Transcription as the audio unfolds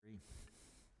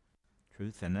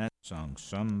Truth in that song,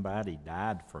 somebody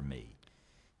died for me.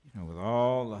 With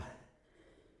all the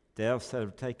deaths that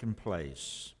have taken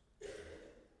place,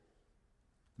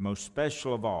 most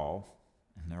special of all,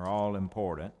 and they're all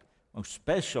important, most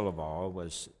special of all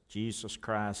was Jesus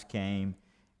Christ came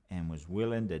and was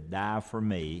willing to die for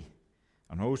me,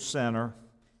 an old sinner,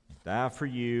 and die for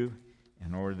you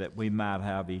in order that we might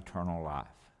have eternal life.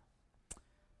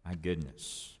 My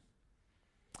goodness.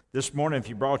 This morning, if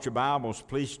you brought your Bibles,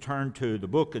 please turn to the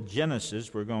book of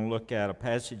Genesis. We're going to look at a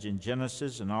passage in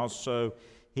Genesis and also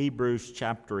Hebrews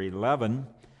chapter 11.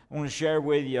 I want to share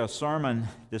with you a sermon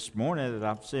this morning that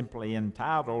I've simply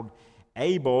entitled,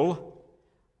 Abel,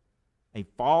 a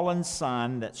Fallen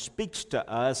Son That Speaks to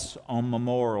Us on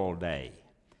Memorial Day.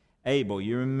 Abel,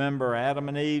 you remember Adam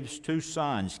and Eve's two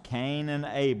sons, Cain and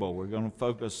Abel. We're going to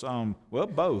focus on,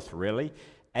 both really.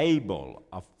 Abel,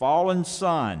 a fallen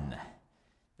son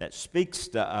that speaks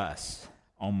to us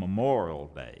on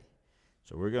Memorial Day.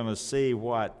 So we're going to see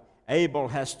what Abel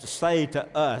has to say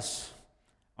to us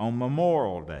on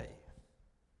Memorial Day.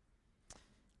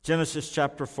 Genesis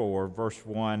chapter 4, verse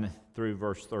 1 through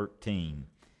verse 13.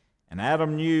 And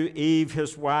Adam knew Eve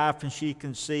his wife, and she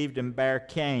conceived and bare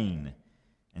Cain,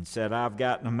 and said, I've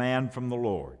gotten a man from the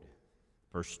Lord.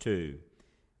 Verse 2.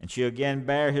 And she again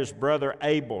bare his brother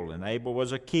Abel, and Abel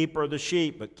was a keeper of the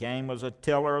sheep, but Cain was a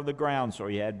tiller of the ground. So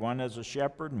he had one as a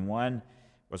shepherd and one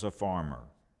was a farmer.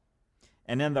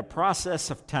 And in the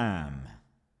process of time,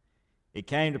 it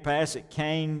came to pass that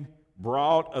Cain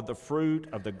brought of the fruit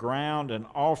of the ground an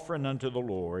offering unto the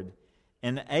Lord,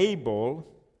 and Abel,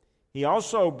 he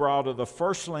also brought of the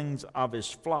firstlings of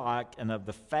his flock and of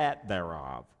the fat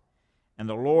thereof. And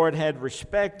the Lord had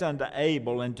respect unto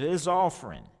Abel and to his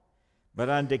offering, but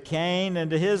unto Cain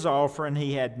and to his offering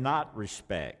he had not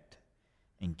respect.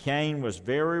 And Cain was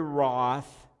very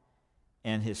wroth,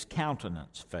 and his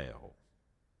countenance fell.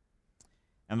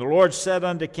 And the Lord said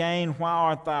unto Cain, Why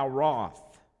art thou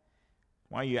wroth?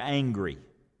 Why are you angry?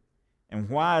 And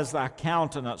why is thy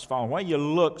countenance fallen? Why you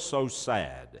look so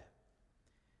sad?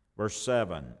 Verse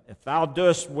 7, If thou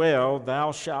doest well,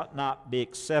 thou shalt not be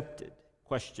accepted. ?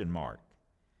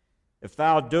 If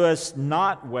thou doest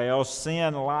not well,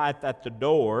 sin lieth at the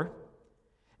door,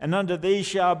 and unto thee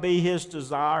shall be his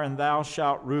desire, and thou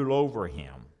shalt rule over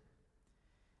him.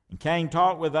 And Cain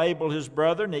talked with Abel his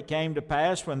brother, and it came to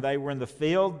pass when they were in the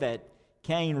field that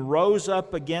Cain rose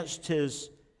up against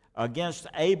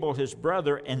Abel his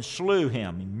brother and slew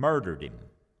him, and murdered him.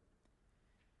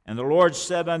 And the Lord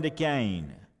said unto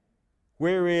Cain,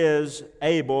 Where is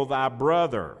Abel thy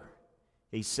brother?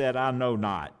 He said, I know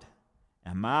not.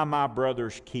 Am I my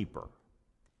brother's keeper?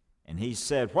 And he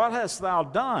said, What hast thou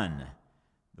done?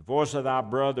 The voice of thy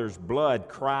brother's blood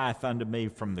crieth unto me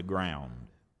from the ground.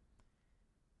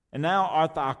 And now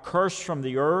art thou cursed from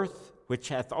the earth, which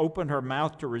hath opened her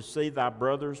mouth to receive thy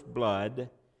brother's blood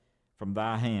from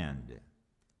thy hand.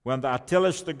 When thou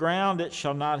tillest the ground, it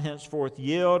shall not henceforth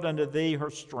yield unto thee her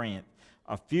strength.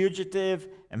 A fugitive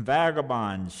and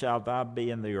vagabond shalt thou be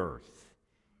in the earth.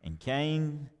 And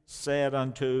Cain said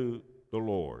unto the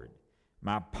Lord,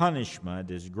 My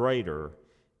punishment is greater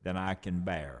than I can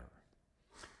bear.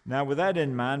 Now, with that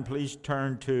in mind, please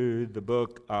turn to the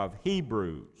book of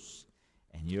Hebrews,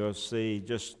 and you'll see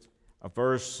just a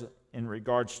verse in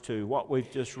regards to what we've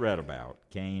just read about,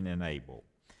 Cain and Abel.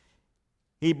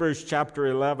 Hebrews chapter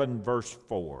 11, verse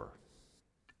 4.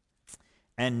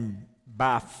 And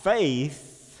by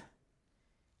faith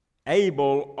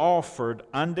Abel offered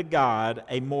unto God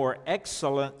a more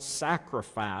excellent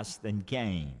sacrifice than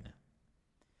Cain,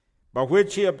 by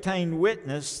which he obtained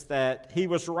witness that he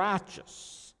was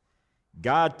righteous,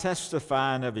 God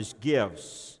testifying of his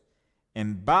gifts,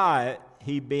 and by it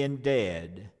he being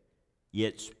dead,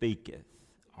 yet speaketh.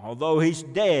 Although he's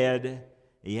dead,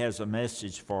 he has a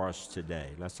message for us today.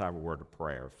 Let's have a word of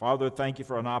prayer. Father, thank you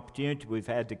for an opportunity we've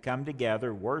had to come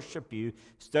together, worship you,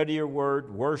 study your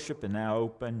word, worship, and now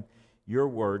open your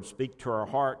word. Speak to our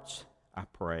hearts, I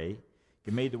pray.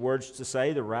 Give me the words to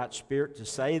say, the right spirit to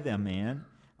say them in.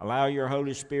 Allow your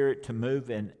Holy Spirit to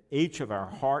move in each of our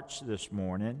hearts this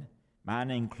morning, mine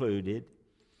included.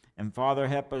 And Father,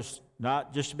 help us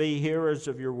not just be hearers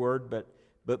of your word,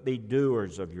 but be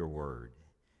doers of your word.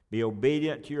 Be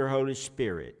obedient to your Holy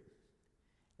Spirit.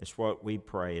 It's what we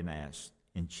pray and ask.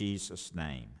 In Jesus'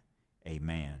 name,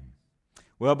 amen.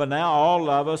 Well, but now all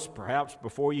of us, perhaps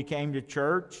before you came to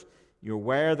church, you're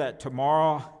aware that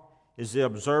tomorrow is the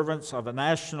observance of a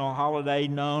national holiday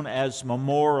known as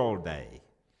Memorial Day.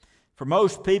 For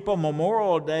most people,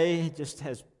 Memorial Day just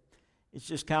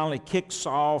kind of kicks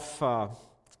off,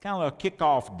 it's kind of a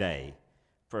kickoff day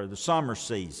for the summer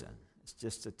season. It's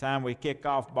just a time we kick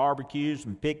off barbecues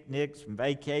and picnics and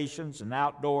vacations and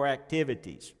outdoor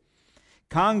activities.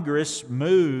 Congress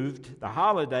moved the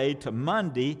holiday to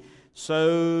Monday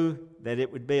so that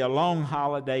it would be a long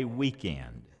holiday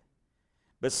weekend.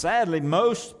 But sadly,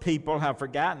 most people have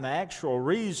forgotten the actual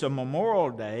reason Memorial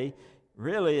Day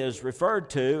really is referred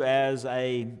to as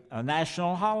a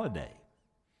national holiday.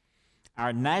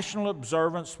 Our national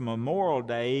observance Memorial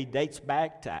Day dates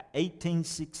back to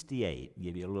 1868. I'll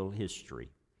give you a little history.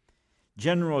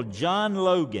 General John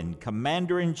Logan,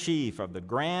 Commander-in-Chief of the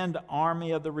Grand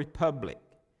Army of the Republic,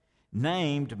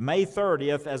 named May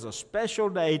 30th as a special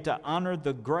day to honor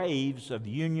the graves of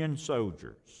Union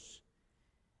soldiers.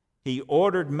 He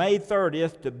ordered May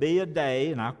 30th to be a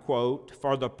day, and I quote,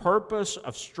 for the purpose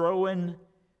of strewing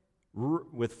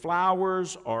with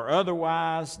flowers or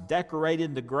otherwise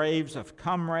decorating the graves of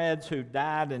comrades who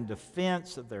died in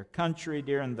defense of their country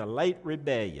during the late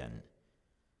rebellion.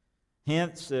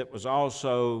 Hence, it was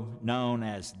also known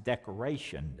as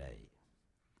Decoration Day.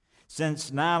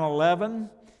 Since 9/11,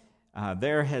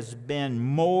 there has been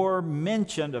more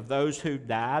mention of those who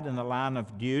died in the line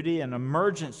of duty and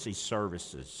emergency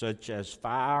services, such as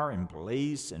fire and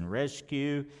police and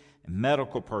rescue and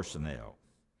medical personnel.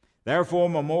 Therefore,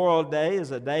 Memorial Day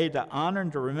is a day to honor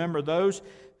and to remember those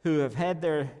who have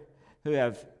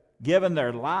given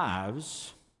their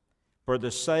lives for the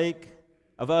sake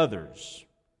of others,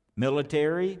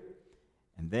 military,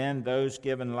 and then those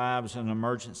given lives in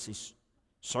emergency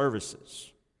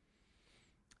services.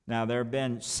 Now, there have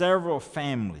been several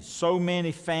families, so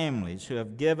many families who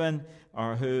have given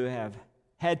or who have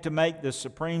had to make the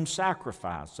supreme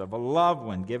sacrifice of a loved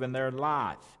one giving their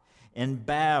life in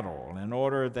battle in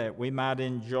order that we might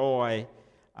enjoy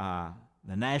the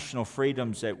national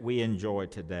freedoms that we enjoy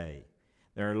today.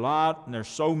 There are there's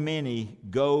so many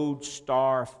Gold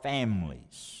Star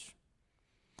families.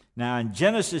 Now, in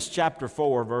Genesis chapter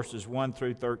 4, verses 1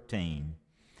 through 13,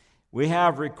 we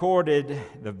have recorded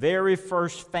the very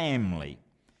first family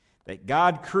that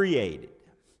God created.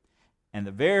 And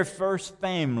the very first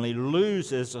family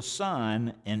loses a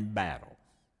son in battle,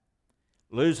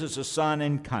 loses a son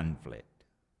in conflict.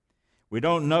 We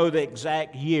don't know the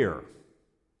exact year,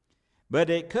 but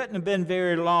it couldn't have been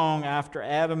very long after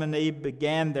Adam and Eve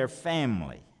began their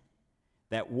family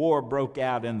that war broke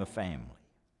out in the family.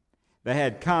 They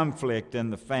had conflict in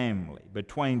the family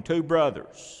between two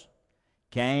brothers,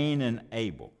 Cain and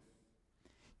Abel.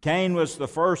 Cain was the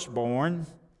firstborn,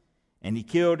 and he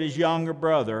killed his younger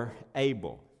brother,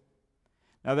 Abel.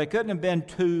 Now, they couldn't have been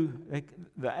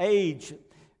the age,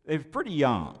 they were pretty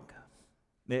young.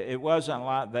 It wasn't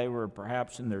like they were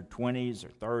perhaps in their 20s or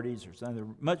 30s or something. They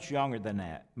were much younger than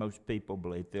that, most people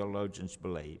believe, theologians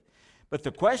believe. But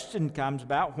the question comes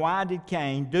about, why did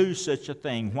Cain do such a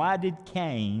thing? Why did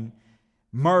Cain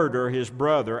murder his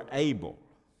brother Abel?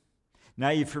 Now,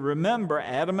 if you remember,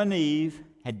 Adam and Eve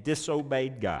had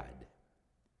disobeyed God.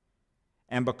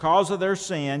 And because of their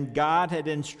sin, God had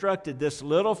instructed this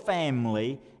little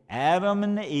family, Adam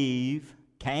and Eve,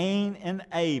 Cain and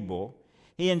Abel,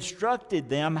 He instructed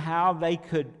them how they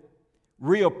could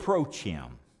reapproach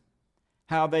Him,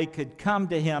 how they could come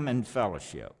to Him in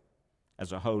fellowship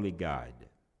as a holy God.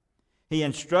 He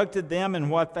instructed them in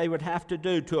what they would have to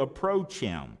do to approach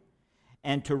Him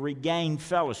and to regain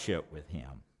fellowship with Him.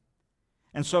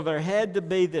 And so there had to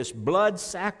be this blood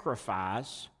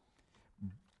sacrifice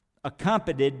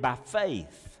accompanied by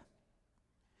faith.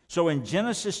 So in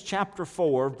Genesis chapter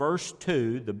 4, verse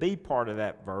 2, the B part of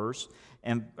that verse,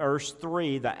 and verse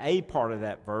 3, the A part of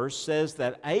that verse, says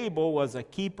that Abel was a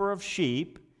keeper of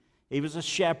sheep. He was a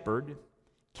shepherd.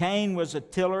 Cain was a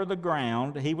tiller of the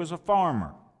ground. He was a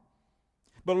farmer.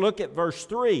 But look at verse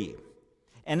 3.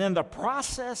 And in the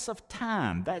process of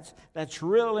time, that's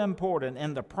real important.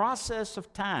 In the process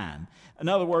of time, in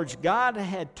other words, God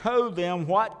had told them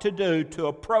what to do to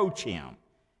approach Him.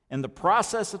 In the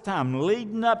process of time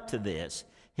leading up to this,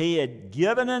 He had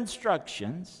given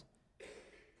instructions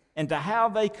into how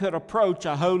they could approach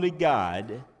a holy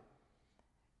God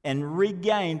and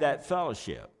regain that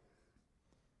fellowship.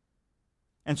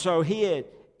 And so He had,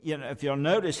 if you'll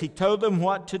notice, He told them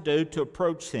what to do to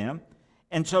approach Him.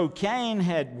 And so Cain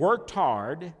had worked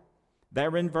hard.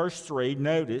 There in verse 3,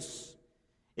 notice,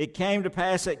 it came to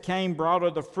pass that Cain brought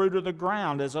of the fruit of the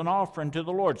ground as an offering to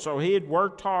the Lord. So he had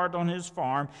worked hard on his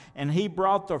farm, and he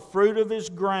brought the fruit of his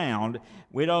ground.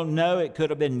 We don't know. It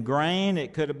could have been grain.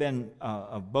 It could have been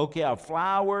a bouquet of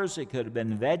flowers. It could have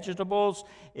been vegetables.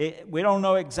 We don't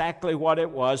know exactly what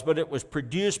it was, but it was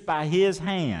produced by his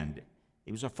hand.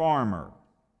 He was a farmer.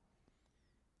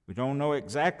 We don't know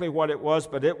exactly what it was,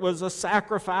 but it was a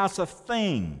sacrifice of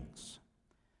things.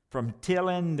 from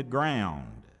tilling the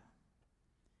ground.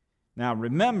 Now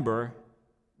remember,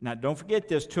 don't forget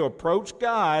this, to approach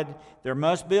God, there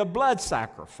must be a blood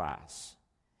sacrifice,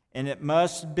 and it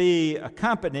must be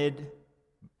accompanied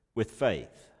with faith.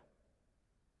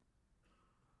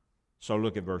 So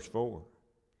look at verse 4.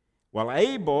 Well,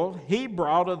 Abel, he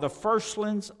brought of the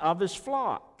firstlings of his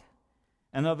flock,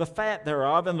 and of the fat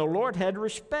thereof, and the Lord had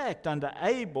respect unto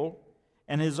Abel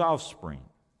and his offspring,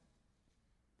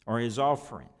 or his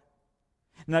offering.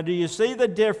 Now, do you see the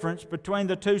difference between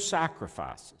the two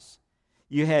sacrifices?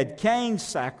 You had Cain's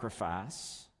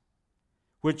sacrifice,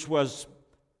 which was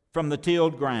from the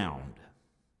tilled ground.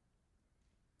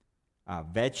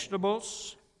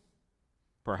 Vegetables,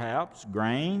 perhaps,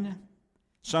 grain,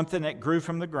 something that grew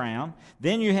from the ground.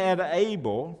 Then you had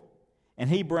Abel, and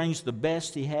he brings the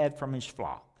best he had from his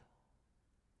flock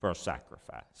for a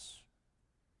sacrifice.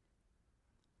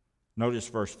 Notice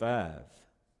verse 5.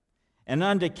 And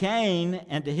unto Cain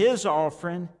and to his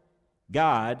offering,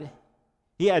 God,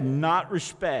 he had not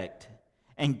respect.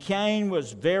 And Cain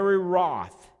was very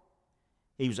wroth.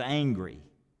 He was angry,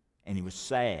 and he was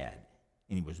sad,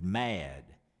 and he was mad,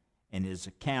 and his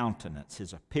countenance,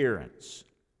 his appearance,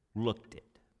 looked it.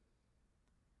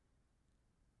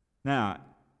 Now,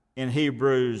 in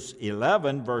Hebrews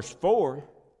 11, verse 4,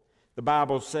 the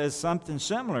Bible says something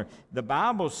similar. The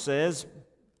Bible says,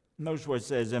 notice what it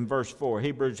says in verse 4,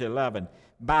 Hebrews 11,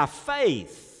 by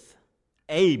faith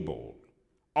Abel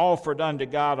offered unto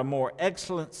God a more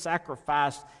excellent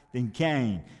sacrifice than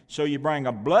Cain. So you bring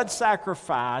a blood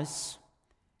sacrifice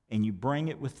and you bring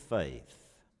it with faith.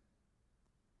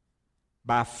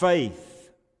 By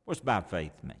faith. What's by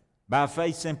faith mean? By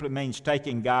faith simply means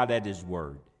taking God at His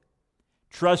word.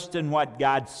 Trusting what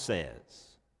God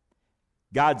says.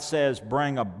 God says,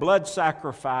 bring a blood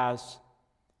sacrifice,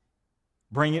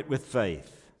 bring it with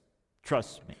faith.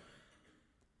 Trust me.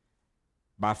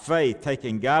 By faith,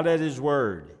 taking God at His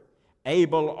word,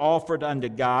 Abel offered unto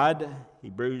God,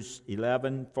 Hebrews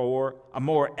 11:4, a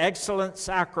more excellent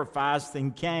sacrifice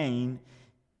than Cain,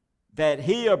 that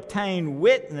he obtained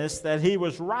witness that he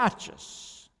was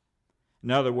righteous.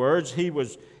 In other words, he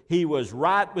was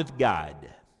right with God.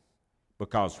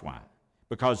 Because why?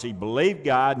 Because he believed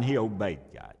God and he obeyed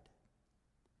God.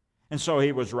 And so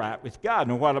he was right with God.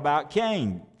 And what about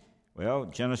Cain? Well,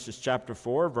 Genesis chapter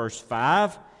 4, verse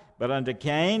 5, but unto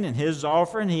Cain and his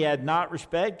offering he had not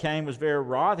respect. Cain was very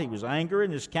wroth, he was angry,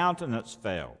 and his countenance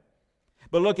fell.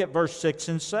 But look at verse 6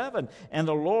 and 7. And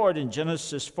the Lord, in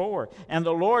Genesis 4, and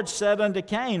the Lord said unto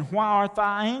Cain, why art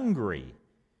thou angry?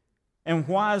 And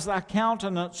why is thy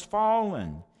countenance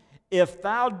fallen? If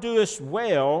thou doest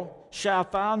well,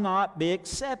 shalt thou not be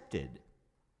accepted?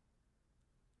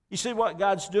 You see what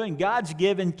God's doing? God's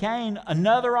given Cain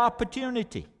another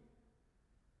opportunity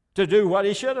to do what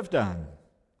he should have done.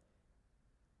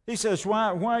 He says,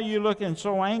 why are you looking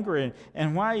so angry,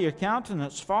 and why are your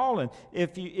countenance fallen?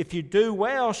 If you do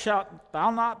well, shalt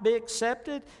thou not be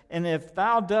accepted? And if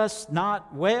thou dost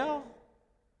not well,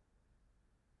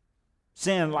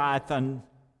 sin lieth on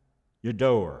your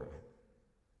door.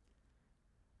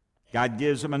 God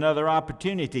gives him another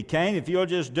opportunity. Cain, if you'll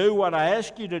just do what I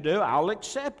ask you to do, I'll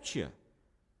accept you.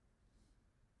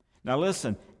 Now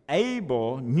listen,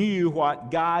 Abel knew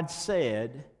what God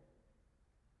said,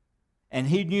 and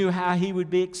he knew how he would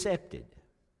be accepted.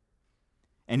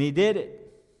 And he did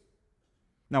it.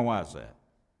 Now why is that?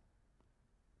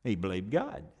 He believed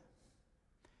God.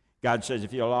 God says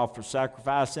if you'll offer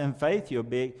sacrifice in faith, you'll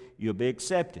be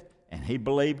accepted. And he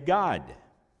believed God.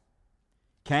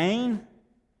 Cain,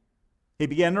 he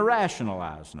began to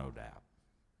rationalize, no doubt.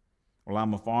 Well,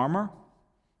 I'm a farmer.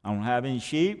 I don't have any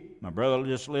sheep. My brother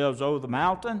just lives over the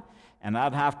mountain, and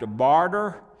I'd have to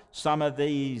barter some of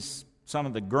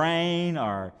the grain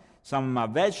or some of my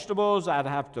vegetables. I'd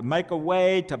have to make a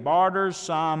way to barter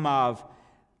some of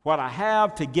what I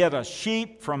have to get a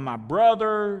sheep from my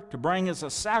brother to bring as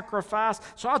a sacrifice.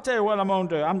 So I'll tell you what I'm going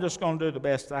to do. I'm just going to do the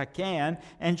best I can,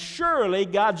 and surely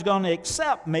God's going to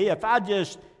accept me if I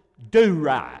just do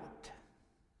right.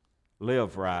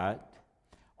 Live right,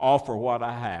 offer what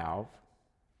I have,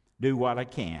 do what I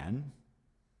can.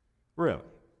 Really?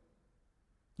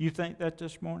 You think that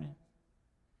this morning?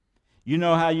 You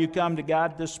know how you come to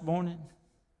God this morning?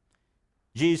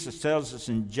 Jesus tells us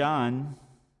in John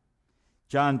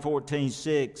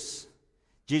 14:6,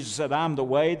 Jesus said, I'm the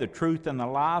way, the truth, and the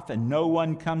life, and no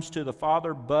one comes to the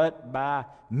Father but by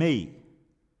me.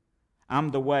 I'm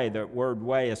the way. That word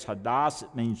way is hadas.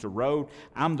 It means the road.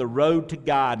 I'm the road to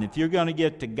God. And if you're going to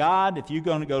get to God, if you're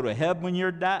going to go to heaven when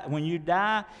you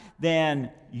die,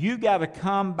 then you got to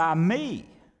come by me.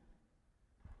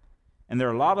 And there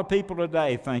are a lot of people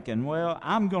today thinking, well,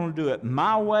 I'm going to do it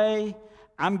my way.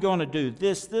 I'm going to do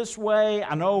this way.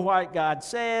 I know what God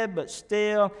said, but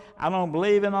still, I don't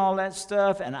believe in all that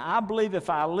stuff. And I believe if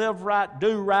I live right,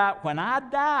 do right, when I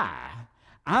die,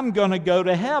 I'm going to go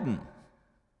to heaven.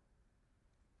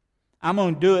 I'm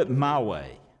going to do it my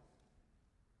way.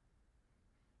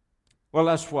 Well,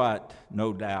 that's what,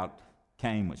 no doubt,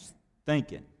 Cain was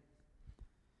thinking.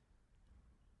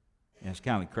 And it's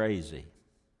kind of crazy.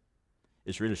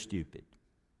 It's really stupid.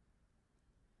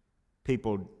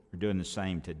 People are doing the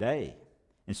same today.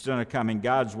 Instead of coming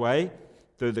God's way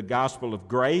through the gospel of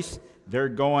grace, they're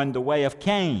going the way of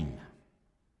Cain.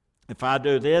 If I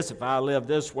do this, if I live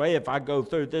this way, if I go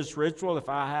through this ritual, if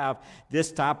I have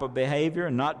this type of behavior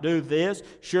and not do this,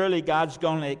 surely God's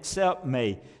going to accept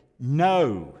me.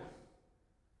 No.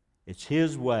 It's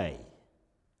His way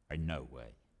or no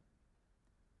way.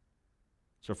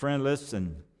 So, friend,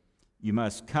 listen. You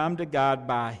must come to God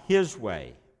by His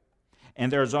way.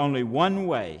 And there's only one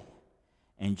way.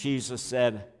 And Jesus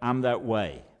said, I'm that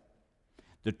way,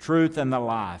 the truth and the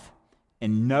life.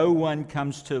 And no one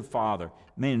comes to the Father,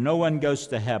 meaning no one goes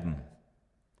to heaven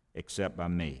except by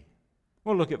me.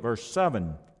 Well, look at verse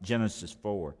 7, Genesis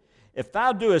 4. If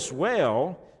thou doest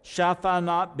well, shalt thou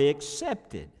not be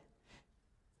accepted.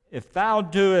 If thou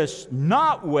doest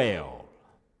not well.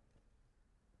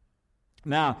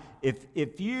 Now,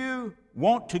 if you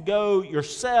want to go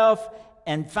yourself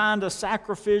and find a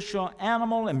sacrificial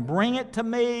animal and bring it to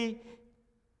me,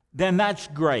 then that's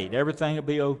great. Everything will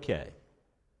be okay.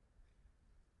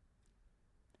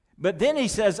 But then he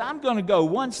says, I'm going to go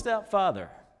one step further.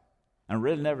 I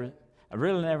really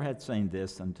never had seen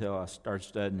this until I started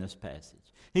studying this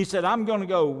passage. He said, I'm going to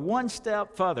go one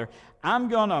step further.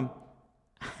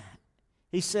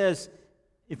 He says,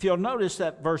 if you'll notice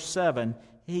that verse 7,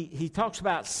 he talks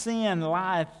about sin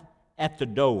lieth at the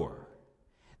door.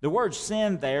 The word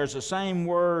sin there is the same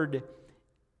word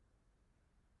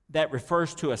that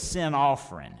refers to a sin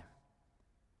offering.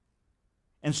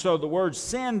 And so the word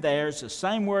sin there is the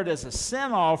same word as a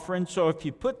sin offering. So if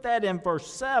you put that in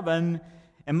verse 7,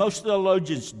 and most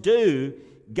theologians do,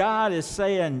 God is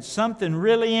saying something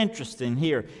really interesting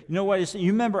here. You know what he's saying?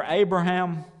 You remember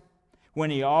Abraham when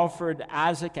he offered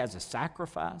Isaac as a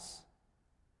sacrifice?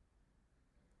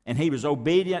 And he was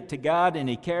obedient to God, and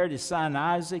he carried his son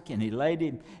Isaac, and he laid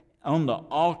him on the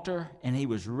altar, and he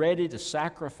was ready to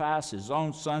sacrifice his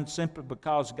own son simply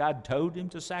because God told him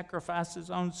to sacrifice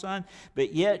his own son.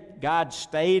 But yet God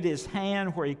stayed his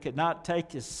hand where he could not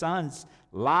take his son's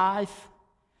life.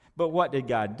 But what did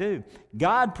God do?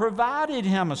 God provided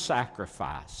him a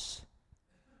sacrifice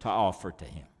to offer to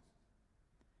him.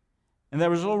 And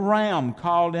there was a little ram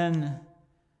caught in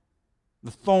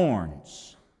the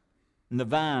thorns and the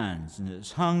vines, and it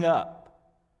was hung up.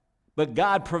 But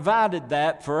God provided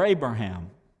that for Abraham.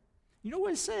 You know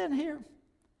what he's saying here?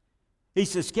 He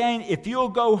says, Cain, if you'll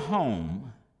go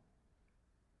home,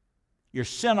 your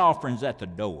sin offering's at the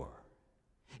door.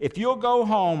 If you'll go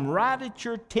home, right at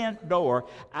your tent door,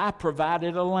 I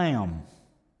provided a lamb.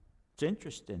 It's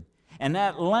interesting. And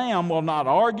that lamb will not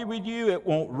argue with you. It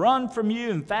won't run from you.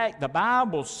 In fact, the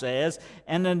Bible says,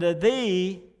 and unto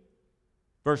thee,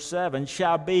 verse 7,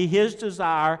 shall be his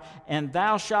desire, and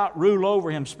thou shalt rule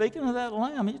over him. Speaking of that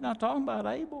lamb, he's not talking about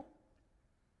Abel.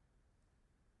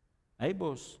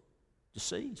 Abel's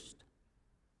deceased.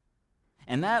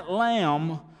 And that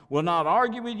lamb will not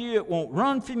argue with you. It won't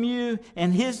run from you.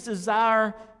 And his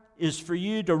desire is for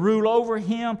you to rule over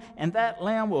him. And that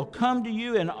lamb will come to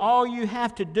you, and all you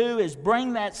have to do is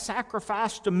bring that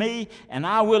sacrifice to me, and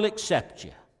I will accept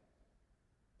you.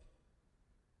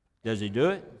 Does he do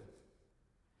it?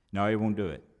 No, he won't do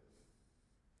it.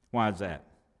 Why is that?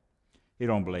 He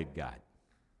don't believe God.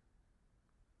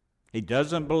 He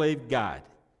doesn't believe God.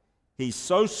 He's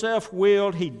so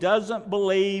self-willed, he doesn't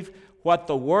believe what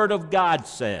the Word of God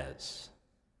says.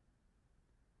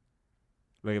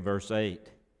 Look at verse 8.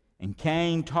 And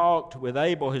Cain talked with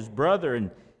Abel, his brother,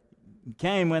 and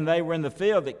Cain, when they were in the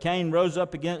field, that Cain rose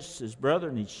up against his brother,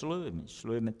 and he slew him. He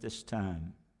slew him at this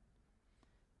time.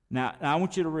 Now, I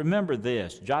want you to remember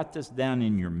this. Jot this down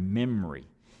in your memory.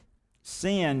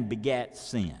 Sin begat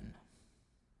sin.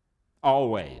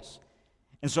 Always.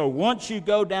 And so once you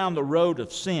go down the road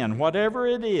of sin, whatever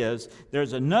it is,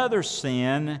 there's another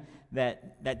sin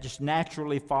that just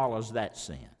naturally follows that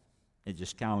sin. It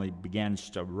just kind of begins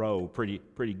to roll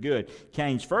pretty good.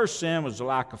 Cain's first sin was a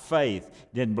lack of faith.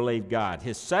 Didn't believe God.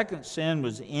 His second sin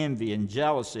was envy and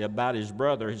jealousy about his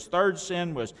brother. His third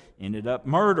sin ended up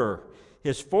murder.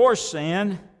 His fourth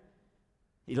sin,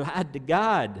 he lied to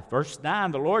God. Verse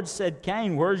 9, the Lord said,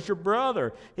 Cain, where's your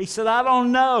brother? He said, I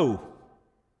don't know.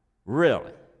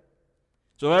 Really?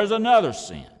 So there's another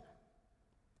sin.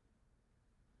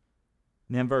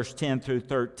 And then verse 10 through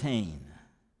 13.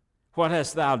 What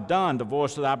hast thou done? The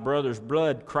voice of thy brother's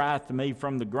blood crieth to me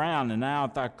from the ground, and now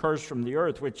art thou cursed from the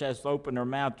earth, which hast opened her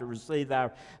mouth to receive thy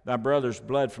brother's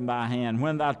blood from thy hand.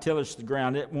 When thou tillest the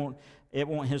ground, it won't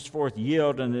henceforth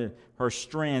yield unto her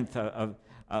strength.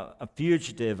 A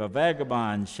fugitive, a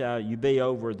vagabond shall you be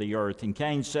over the earth. And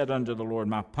Cain said unto the Lord,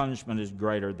 my punishment is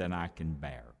greater than I can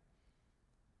bear.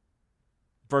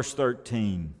 Verse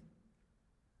 13.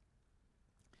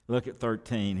 Look at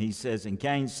 13. He says, and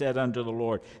Cain said unto the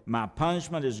Lord, my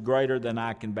punishment is greater than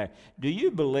I can bear. Do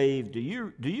you believe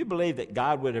that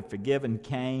God would have forgiven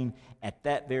Cain at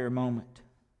that very moment?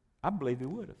 I believe he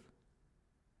would have.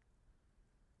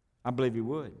 I believe he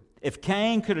would. If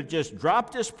Cain could have just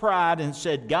dropped his pride and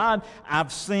said, God,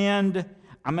 I've sinned.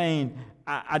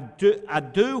 I'll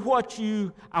do what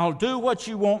you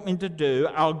want me to do.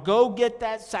 I'll go get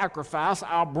that sacrifice.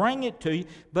 I'll bring it to you.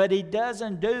 But he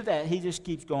doesn't do that. He just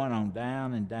keeps going on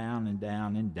down and down and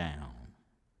down and down.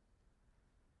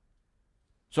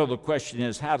 So the question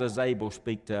is, how does Abel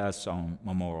speak to us on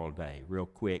Memorial Day? Real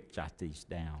quick, jot these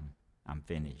down. I'm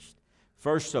finished.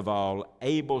 First of all,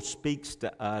 Abel speaks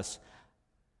to us,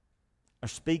 or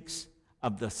speaks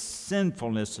of the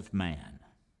sinfulness of man.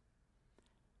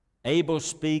 Abel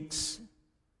speaks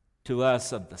to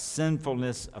us of the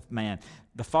sinfulness of man.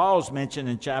 The fall is mentioned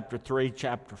in chapter 3,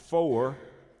 chapter 4,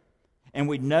 and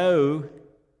we know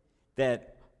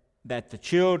that the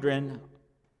children,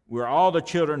 we're all the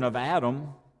children of Adam.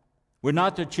 We're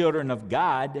not the children of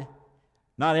God.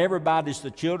 Not everybody's the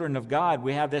children of God.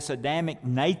 We have this Adamic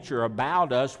nature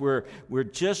about us. We're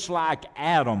just like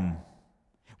Adam.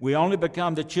 We only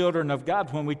become the children of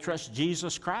God when we trust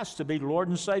Jesus Christ to be Lord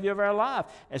and Savior of our life.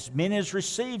 As many as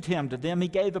received Him, to them He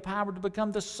gave the power to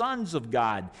become the sons of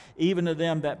God, even to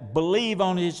them that believe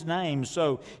on His name.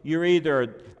 So you're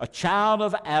either a child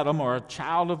of Adam or a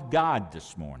child of God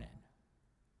this morning.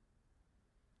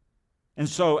 And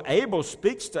so Abel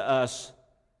speaks to us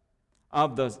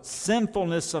of the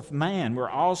sinfulness of man. We're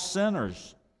all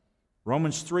sinners.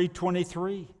 Romans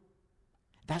 3:23.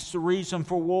 That's the reason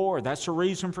for war. That's the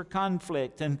reason for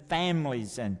conflict in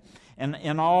families and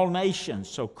in all nations.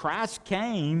 So Christ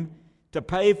came to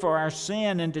pay for our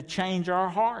sin and to change our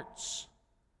hearts.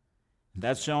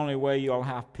 That's the only way you'll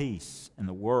have peace in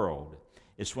the world.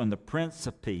 It's when the Prince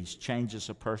of Peace changes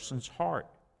a person's heart.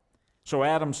 So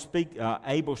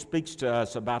Abel speaks to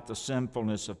us about the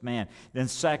sinfulness of man. Then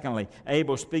secondly,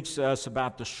 Abel speaks to us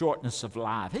about the shortness of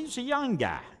life. He's a young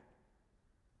guy.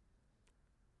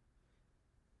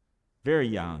 Very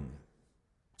young.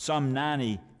 Psalm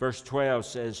 90, verse 12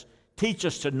 says, teach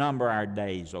us to number our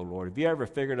days, O Lord. Have you ever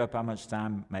figured up how much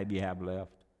time maybe you have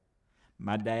left?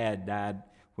 My dad died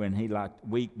when he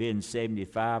week being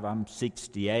 75. I'm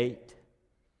 68.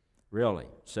 Really,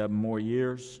 7 more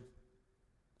years.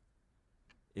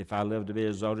 If I live to be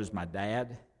as old as my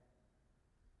dad.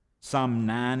 Psalm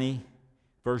 90,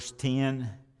 verse 10.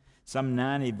 Psalm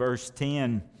 90, verse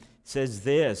 10 says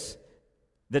this,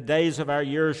 the days of our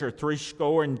years are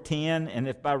 70, and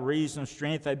if by reason of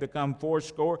strength they become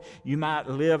 80, you might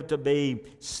live to be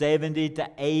 70 to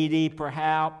 80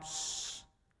 perhaps.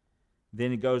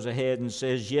 Then he goes ahead and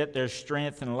says, yet there's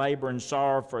strength and labor and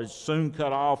sorrow, for it's soon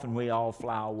cut off and we all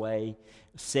fly away.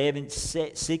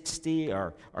 60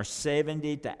 or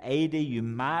 70 to 80 you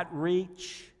might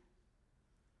reach.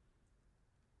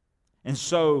 And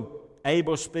so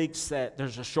Abel speaks that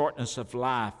there's a shortness of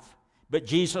life. But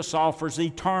Jesus offers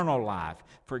eternal life.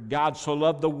 For God so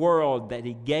loved the world that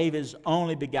He gave His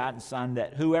only begotten Son,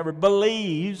 that whoever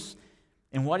believes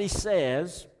in what He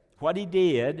says, what He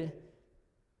did,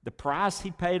 the price He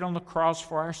paid on the cross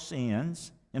for our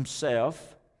sins,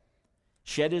 Himself,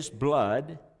 shed His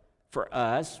blood for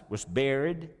us, was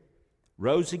buried,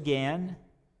 rose again,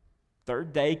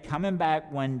 third day, coming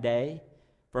back one day.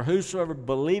 For whosoever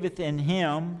believeth in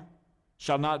Him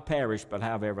shall not perish, but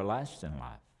have everlasting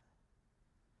life.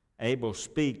 Abel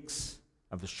speaks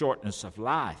of the shortness of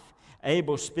life.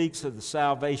 Abel speaks of the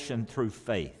salvation through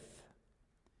faith.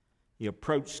 He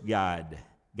approached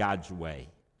God's way.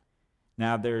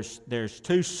 Now there's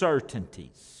 2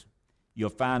 certainties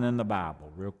you'll find in the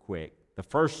Bible real quick. The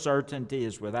first certainty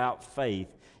is without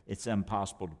faith, it's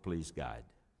impossible to please God.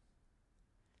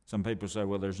 Some people say,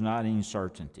 well, there's not any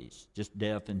certainties, just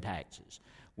death and taxes.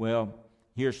 Well,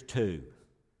 here's 2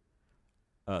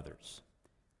 others.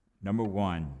 Number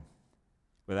 1,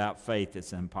 without faith,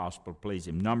 it's impossible to please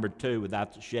Him. Number 2,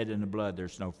 without the shedding of blood,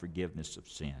 there's no forgiveness of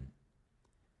sin.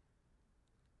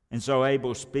 And so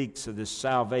Abel speaks of this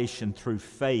salvation through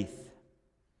faith.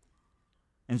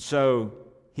 And so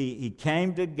he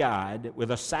came to God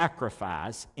with a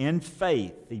sacrifice in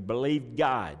faith. He believed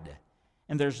God.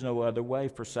 And there's no other way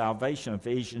for salvation.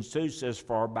 Ephesians 2 says,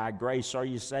 "For by grace are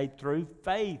you saved through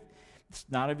faith." It's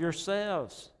not of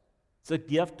yourselves. It's a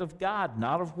gift of God,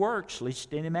 not of works,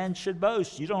 lest any man should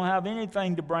boast. You don't have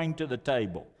anything to bring to the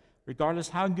table, regardless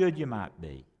how good you might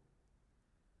be.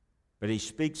 But he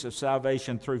speaks of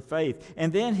salvation through faith.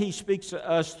 And then he speaks to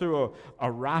us through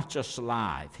a righteous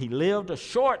life. He lived a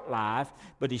short life,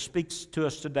 but he speaks to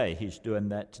us today. He's doing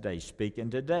that today,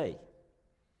 speaking today.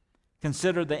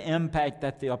 Consider the impact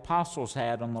that the apostles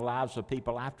had on the lives of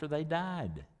people after they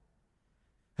died.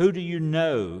 Who do you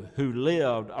know who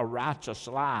lived a righteous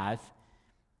life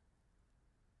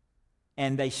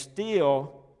and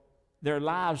their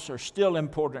lives are still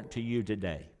important to you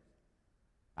today?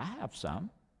 I have some.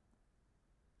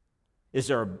 Is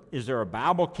there a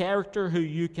Bible character who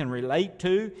you can relate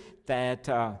to that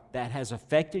has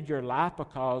affected your life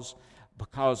because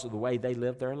of the way they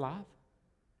lived their life?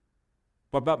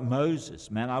 What about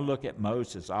Moses? Man, I look at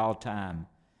Moses all the time,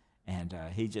 and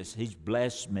he's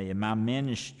blessed me in my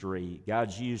ministry.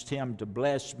 God's used him to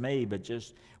bless me, but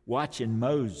just watching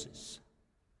Moses.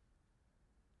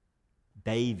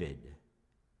 David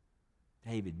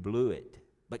blew it,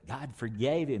 but God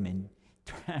forgave him and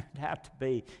turned out to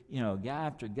be, a guy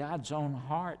after God's own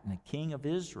heart and the king of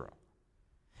Israel.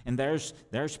 And there's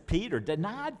Peter,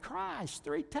 denied Christ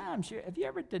 3 times. Have you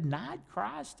ever denied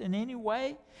Christ in any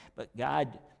way? But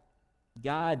God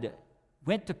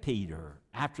went to Peter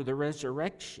after the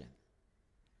resurrection.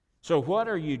 So what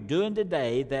are you doing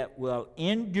today that will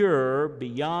endure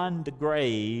beyond the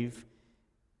grave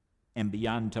and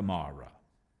beyond tomorrow?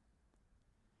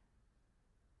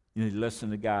 You need to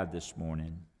listen to God this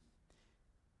morning.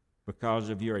 Because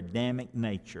of your Adamic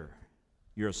nature,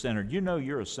 you're a sinner. You know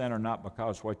you're a sinner not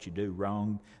because of what you do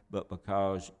wrong, but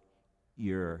because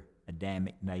your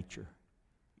Adamic nature.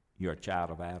 You're a child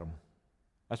of Adam.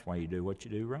 That's why you do what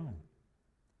you do wrong.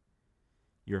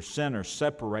 You're a sinner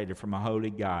separated from a holy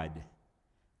God.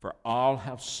 For all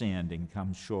have sinned and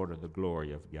come short of the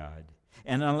glory of God.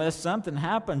 And unless something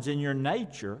happens in your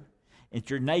nature, if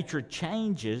your nature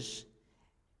changes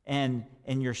and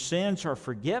your sins are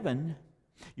forgiven,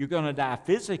 you're going to die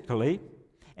physically,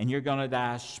 and you're going to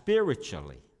die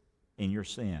spiritually in your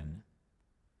sin.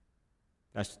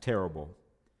 That's terrible.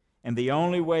 And the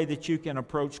only way that you can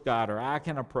approach God, or I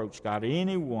can approach God, or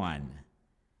anyone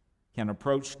can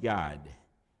approach God,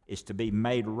 is to be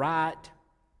made right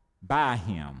by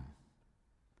Him.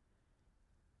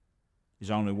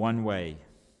 There's only one way,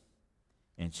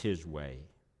 and it's His way.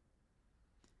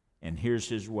 And here's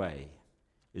His way.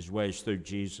 His way is through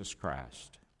Jesus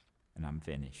Christ. And I'm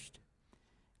finished.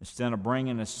 Instead of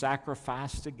bringing a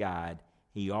sacrifice to God,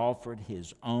 He offered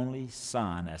His only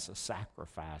Son as a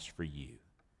sacrifice for you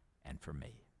and for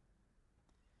me.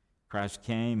 Christ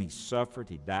came, He suffered,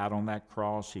 He died on that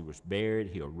cross, He was buried,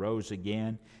 He arose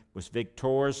again, was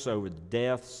victorious over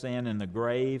death, sin, and the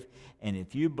grave. And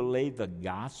if you believe the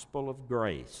gospel of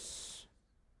grace,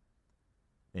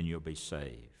 then you'll be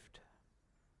saved.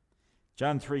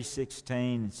 John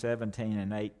 3:16, 17,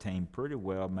 and 18 pretty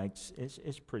well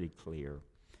it's pretty clear.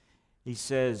 He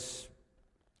says,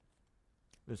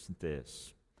 listen to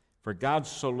this. For God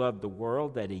so loved the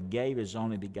world that He gave His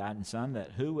only begotten Son,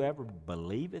 that whoever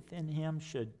believeth in Him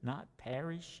should not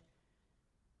perish,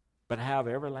 but have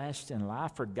everlasting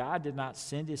life. For God did not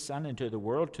send His Son into the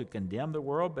world to condemn the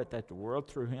world, but that the world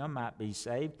through Him might be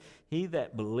saved. He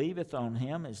that believeth on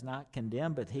Him is not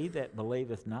condemned, but he that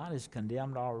believeth not is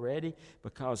condemned already,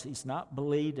 because he's not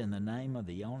believed in the name of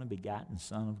the only begotten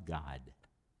Son of God.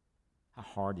 How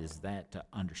hard is that to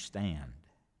understand?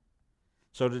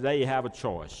 So today you have a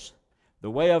choice.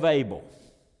 The way of Abel,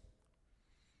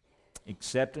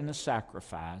 accepting the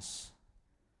sacrifice,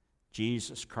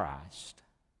 Jesus Christ,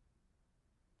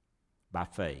 by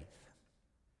faith,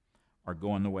 or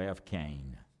going the way of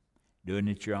Cain, doing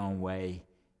it your own way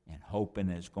and hoping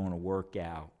it's going to work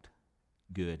out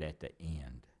good at the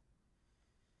end.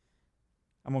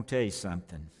 I'm going to tell you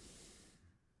something.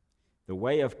 The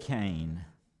way of Cain,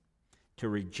 to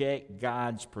reject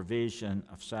God's provision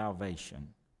of salvation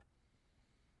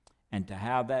and to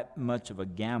have that much of a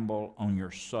gamble on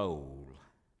your soul,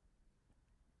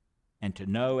 and to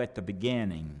know at the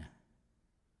beginning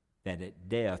that at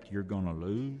death you're going to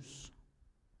lose,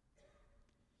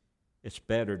 it's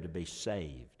better to be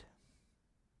saved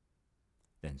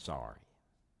than sorry.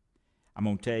 I'm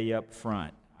going to tell you up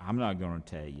front, I'm not going to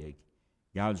tell you.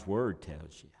 God's Word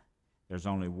tells you there's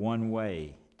only one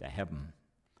way to heaven,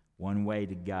 one way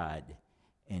to God.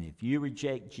 And if you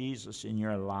reject Jesus in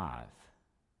your life,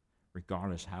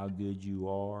 regardless how good you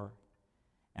are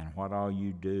and what all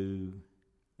you do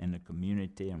in the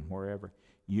community and wherever,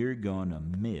 you're going to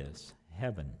miss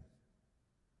heaven.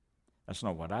 That's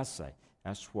not what I say.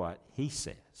 That's what he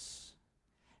says.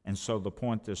 And so the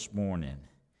point this morning,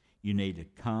 you need to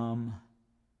come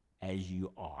as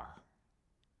you are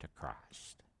to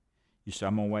Christ. You say,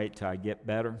 I'm going to wait till I get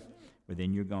better. Well,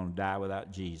 then you're going to die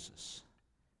without Jesus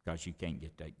because you can't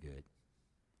get that good.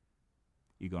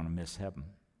 You're going to miss heaven.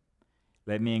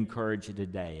 Let me encourage you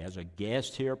today, as a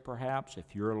guest here perhaps,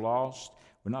 if you're lost,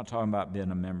 we're not talking about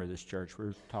being a member of this church.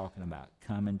 We're talking about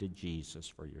coming to Jesus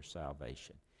for your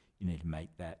salvation. You need to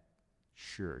make that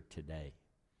sure today.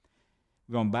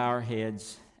 We're going to bow our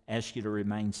heads, ask you to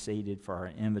remain seated for our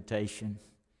invitation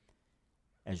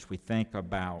as we think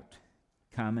about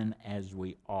coming as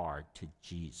we are to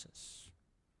Jesus.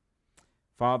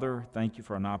 Father, thank you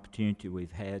for an opportunity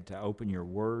we've had to open your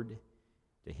word,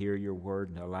 to hear your word,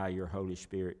 and to allow your Holy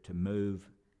Spirit to move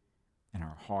in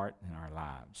our heart and our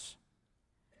lives.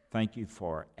 Thank you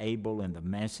for Abel and the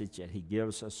message that he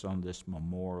gives us on this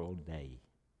Memorial Day.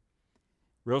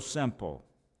 Real simple.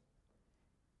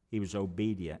 He was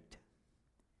obedient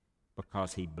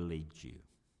because he believed you.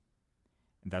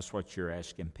 And that's what you're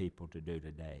asking people to do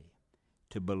today.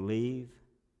 To believe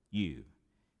you,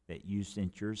 that you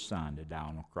sent your Son to die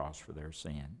on the cross for their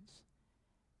sins.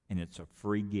 And it's a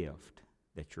free gift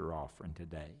that you're offering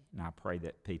today. And I pray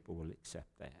that people will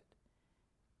accept that.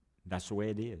 That's the way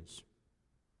it is.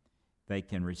 They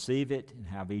can receive it and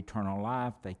have eternal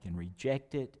life. They can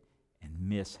reject it and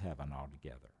miss heaven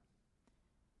altogether.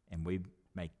 And we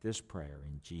make this prayer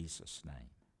in Jesus' name.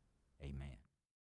 Amen.